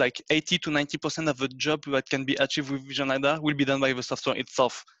would say like 80 to 90% of the job that can be achieved with Vision LiDAR will be done by the software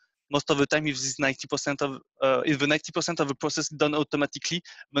itself. Most of the time, if this 90% of if the 90% of the process is done automatically,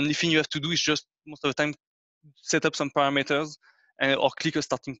 the only thing you have to do is just most of the time set up some parameters or click a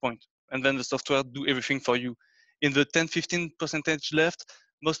starting point, and then the software do everything for you. In the 10-15% left,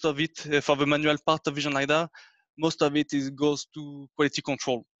 most of it for the manual part of Vision LiDAR, most of it goes to quality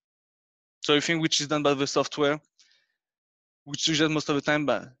control. So everything which is done by the software, which is most of the time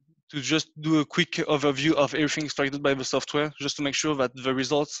to just do a quick overview of everything extracted by the software, just to make sure that the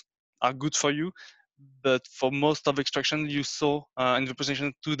results are good for you. But for most of the extraction you saw in the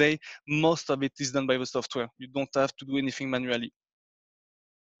presentation today, most of it is done by the software. You don't have to do anything manually.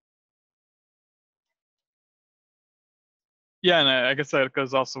 Yeah, and I guess that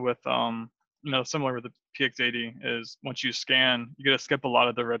goes also with similar with the PX80 is once you scan, you get to skip a lot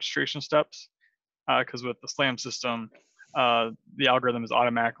of the registration steps because with the SLAM system, the algorithm is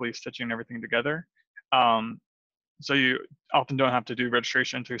automatically stitching everything together. So you often don't have to do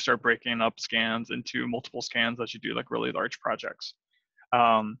registration until you start breaking up scans into multiple scans as you do like really large projects.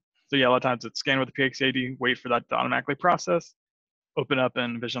 So yeah, a lot of times it's scan with the PX80, wait for that to automatically process, open up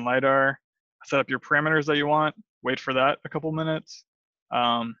in Vision LiDAR, set up your parameters that you want, wait for that a couple minutes,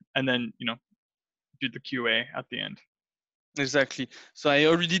 and then do the QA at the end. Exactly. So I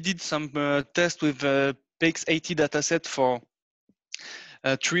already did some tests with PX80 dataset for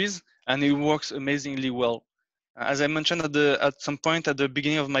trees, and it works amazingly well. As I mentioned at some point at the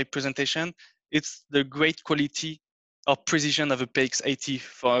beginning of my presentation, it's the great quality or precision of a PX80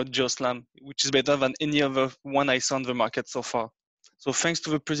 for GeoSLAM, which is better than any other one I saw on the market so far. So thanks to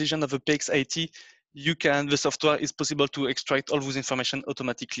the precision of a PX80, the software is possible to extract all those information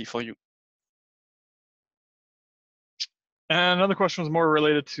automatically for you. And another question was more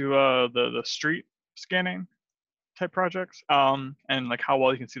related to the street scanning type projects, and like how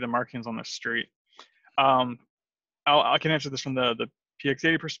well you can see the markings on the street. I can answer this from the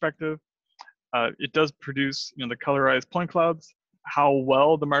PX80 perspective. It does produce the colorized point clouds. How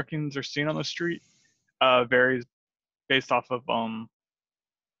well the markings are seen on the street varies based off of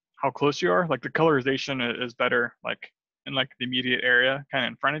how close you are. Like the colorization is better like in like the immediate area, kind of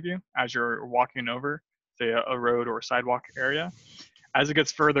in front of you as you're walking over, say a road or a sidewalk area. As it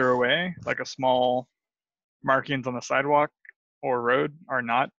gets further away, like a small markings on the sidewalk or road are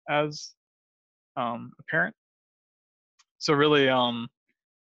not as apparent. So really,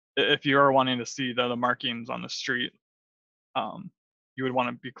 if you are wanting to see the markings on the street, you would want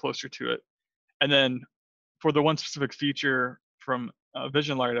to be closer to it. And then for the one specific feature from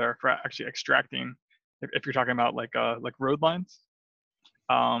Vision LiDAR for actually extracting, if you're talking about like road lines,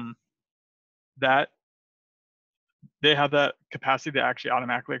 that they have that capacity to actually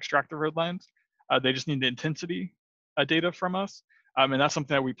automatically extract the road lines. They just need the intensity data from us. And that's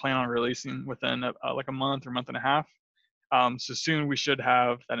something that we plan on releasing within like a month or month and a half. So soon we should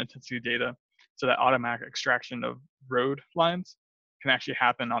have that intensity data. so that automatic extraction of road lines can actually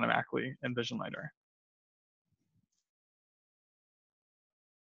happen automatically in Vision LiDAR.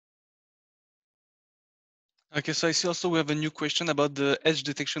 Okay, so I see also we have a new question about the edge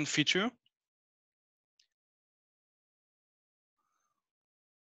detection feature.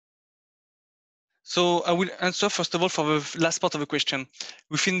 So I will answer first of all for the last part of the question.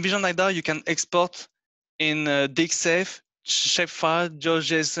 Within Vision LiDAR, you can export in DXF, shapefile,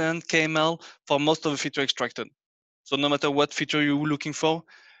 GeoJSON, KML for most of the feature extracted. So no matter what feature you're looking for,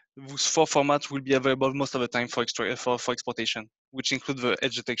 those 4 formats will be available most of the time for exportation, which include the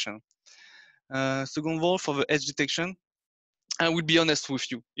edge detection. Second of all, for the edge detection, I will be honest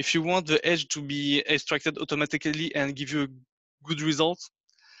with you. If you want the edge to be extracted automatically and give you a good result,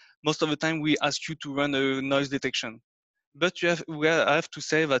 most of the time we ask you to run a noise detection. But I have to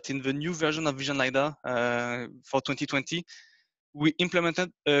say that in the new version of Vision LiDAR for 2020, we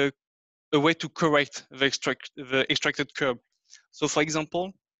implemented a way to correct the extracted curb. So for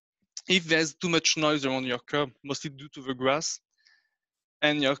example, if there's too much noise around your curb, mostly due to the grass,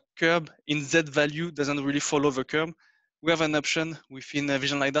 and your curb in Z value doesn't really follow the curb, we have an option within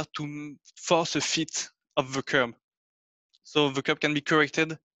Vision LiDAR to force a fit of the curb. So the curb can be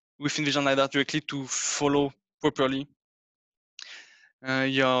corrected within Vision LiDAR directly to follow properly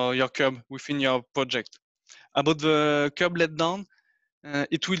your curb within your project. About the curb let down,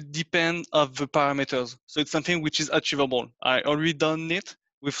 it will depend on the parameters. So it's something which is achievable. I already done it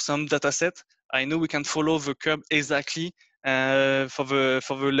with some data set. I know we can follow the curve exactly for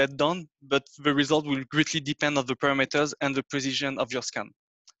the let down, but the result will greatly depend on the parameters and the precision of your scan.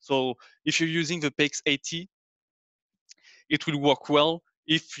 So if you're using the PX80, it will work well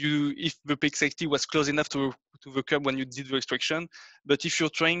if the PX80 was close enough to the curve when you did the extraction. But if you're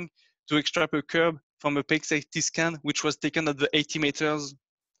trying to extract a curve from a PX80 scan, which was taken at the 80 meters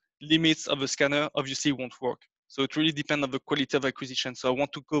limits of the scanner, obviously won't work. So it really depends on the quality of acquisition. So I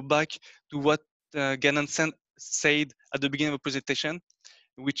want to go back to what Gannon said at the beginning of the presentation,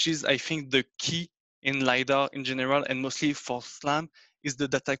 which is, I think, the key in LiDAR in general, and mostly for SLAM, is the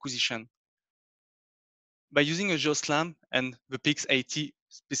data acquisition. By using a GeoSLAM and the PX80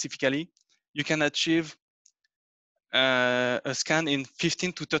 specifically, you can achieve a scan in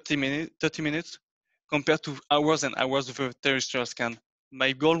 15 to 30 minutes compared to hours and hours of a terrestrial scan.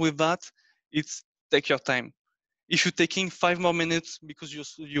 My goal with that is take your time. If you're taking 5 more minutes because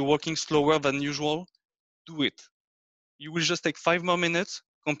you're working slower than usual, do it. You will just take 5 more minutes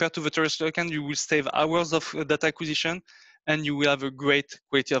compared to the terrestrial scan. You will save hours of data acquisition, and you will have a great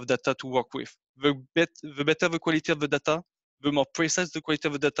quality of data to work with. The better the quality of the data, the more precise the quality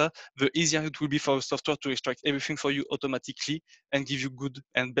of the data, the easier it will be for the software to extract everything for you automatically and give you good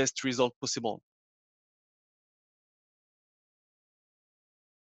and best result possible.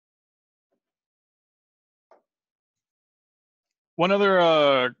 One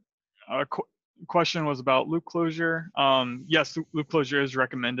other question was about loop closure. Yes, loop closure is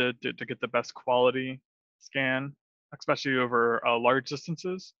recommended to get the best quality scan, especially over large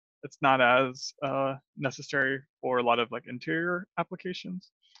distances. It's not as necessary for a lot of like interior applications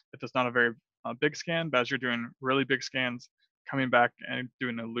if it's not a very big scan, but as you're doing really big scans, coming back and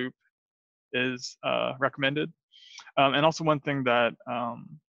doing a loop is recommended. And also one thing that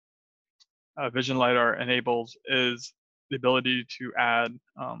Vision LiDAR enables is the ability to add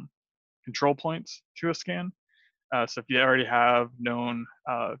control points to a scan. So if you already have known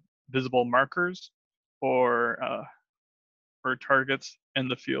visible markers or targets in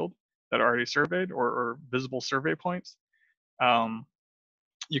the field that are already surveyed or visible survey points,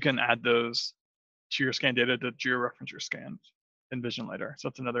 you can add those to your scan data to georeference your scans in Vision LiDAR. So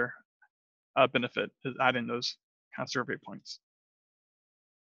that's another benefit, is adding those kind of survey points.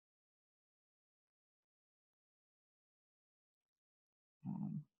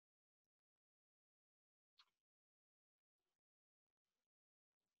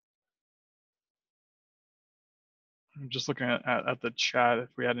 I'm just looking at the chat if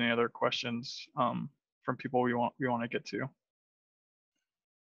we had any other questions from people we want to get to.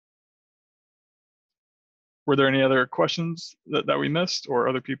 Were there any other questions that we missed or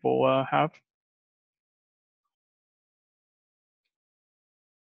other people have?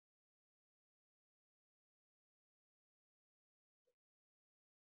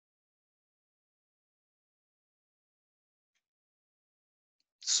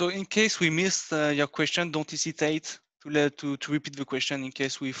 So in case we missed your question, don't hesitate to repeat the question in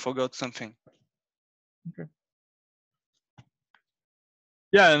case we forgot something. Okay.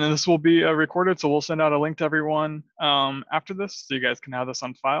 Yeah, and then this will be recorded, so we'll send out a link to everyone after this, so you guys can have this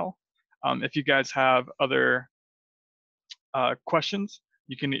on file. If you guys have other questions,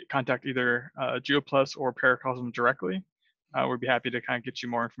 you can contact either Geo-Plus or Paracosm directly. We'd be happy to kind of get you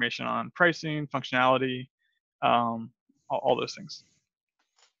more information on pricing, functionality, all those things.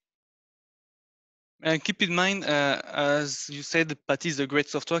 And keep in mind, as you said, Patty is a great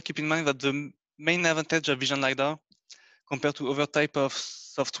software. Keep in mind that the main advantage of Vision LiDAR compared to other type of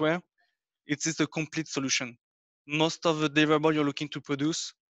software, it is a complete solution. Most of the deliverable you're looking to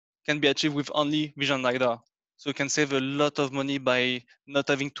produce can be achieved with only Vision LiDAR. So you can save a lot of money by not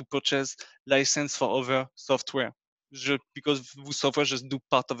having to purchase license for other software, just because the software just do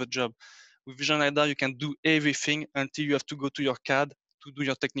part of the job. With Vision LiDAR, you can do everything until you have to go to your CAD to do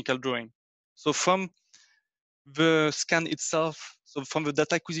your technical drawing. So from the scan itself, so from the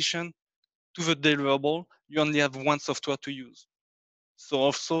data acquisition to the deliverable, you only have one software to use. So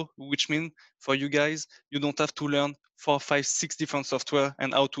also, which means for you guys, you don't have to learn 4, 5, 6 different software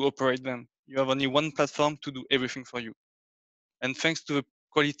and how to operate them. You have only one platform to do everything for you. And thanks to the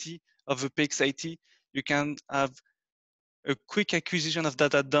quality of the PX80, you can have a quick acquisition of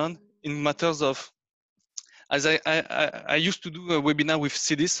data done in matters of, as I used to do a webinar with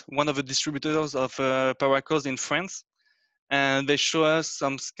CIDIS, one of the distributors of Paracosm in France, and they show us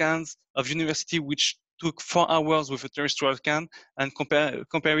some scans of university which took 4 hours with a terrestrial scan and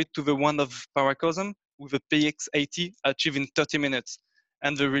compare it to the one of Paracosm with a PX80 achieved in 30 minutes.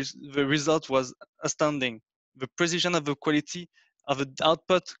 And the result was astounding. The precision of the quality of the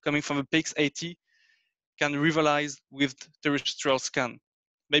output coming from the PX80 can rivalize with terrestrial scan.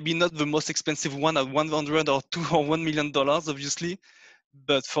 Maybe not the most expensive one at 100 or 2 or $1 million, obviously,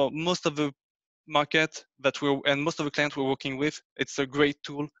 but for most of the market that and most of the clients we're working with, it's a great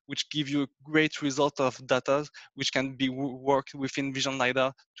tool which gives you a great result of data which can be worked within Vision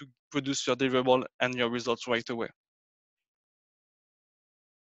LiDAR to produce your deliverable and your results right away.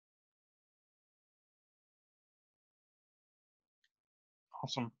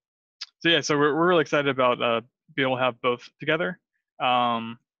 Awesome. So yeah, so we're really excited about being able to have both together.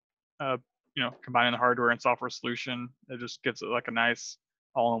 You know, combining the hardware and software solution, it just gives it like a nice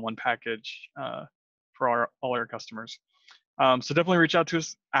all-in-one package for all our customers. So definitely reach out to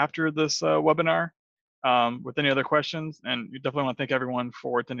us after this webinar with any other questions, and we definitely want to thank everyone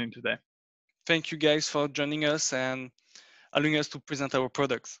for attending today. Thank you guys for joining us and allowing us to present our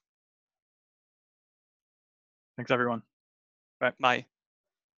products. Thanks everyone. Bye. Bye.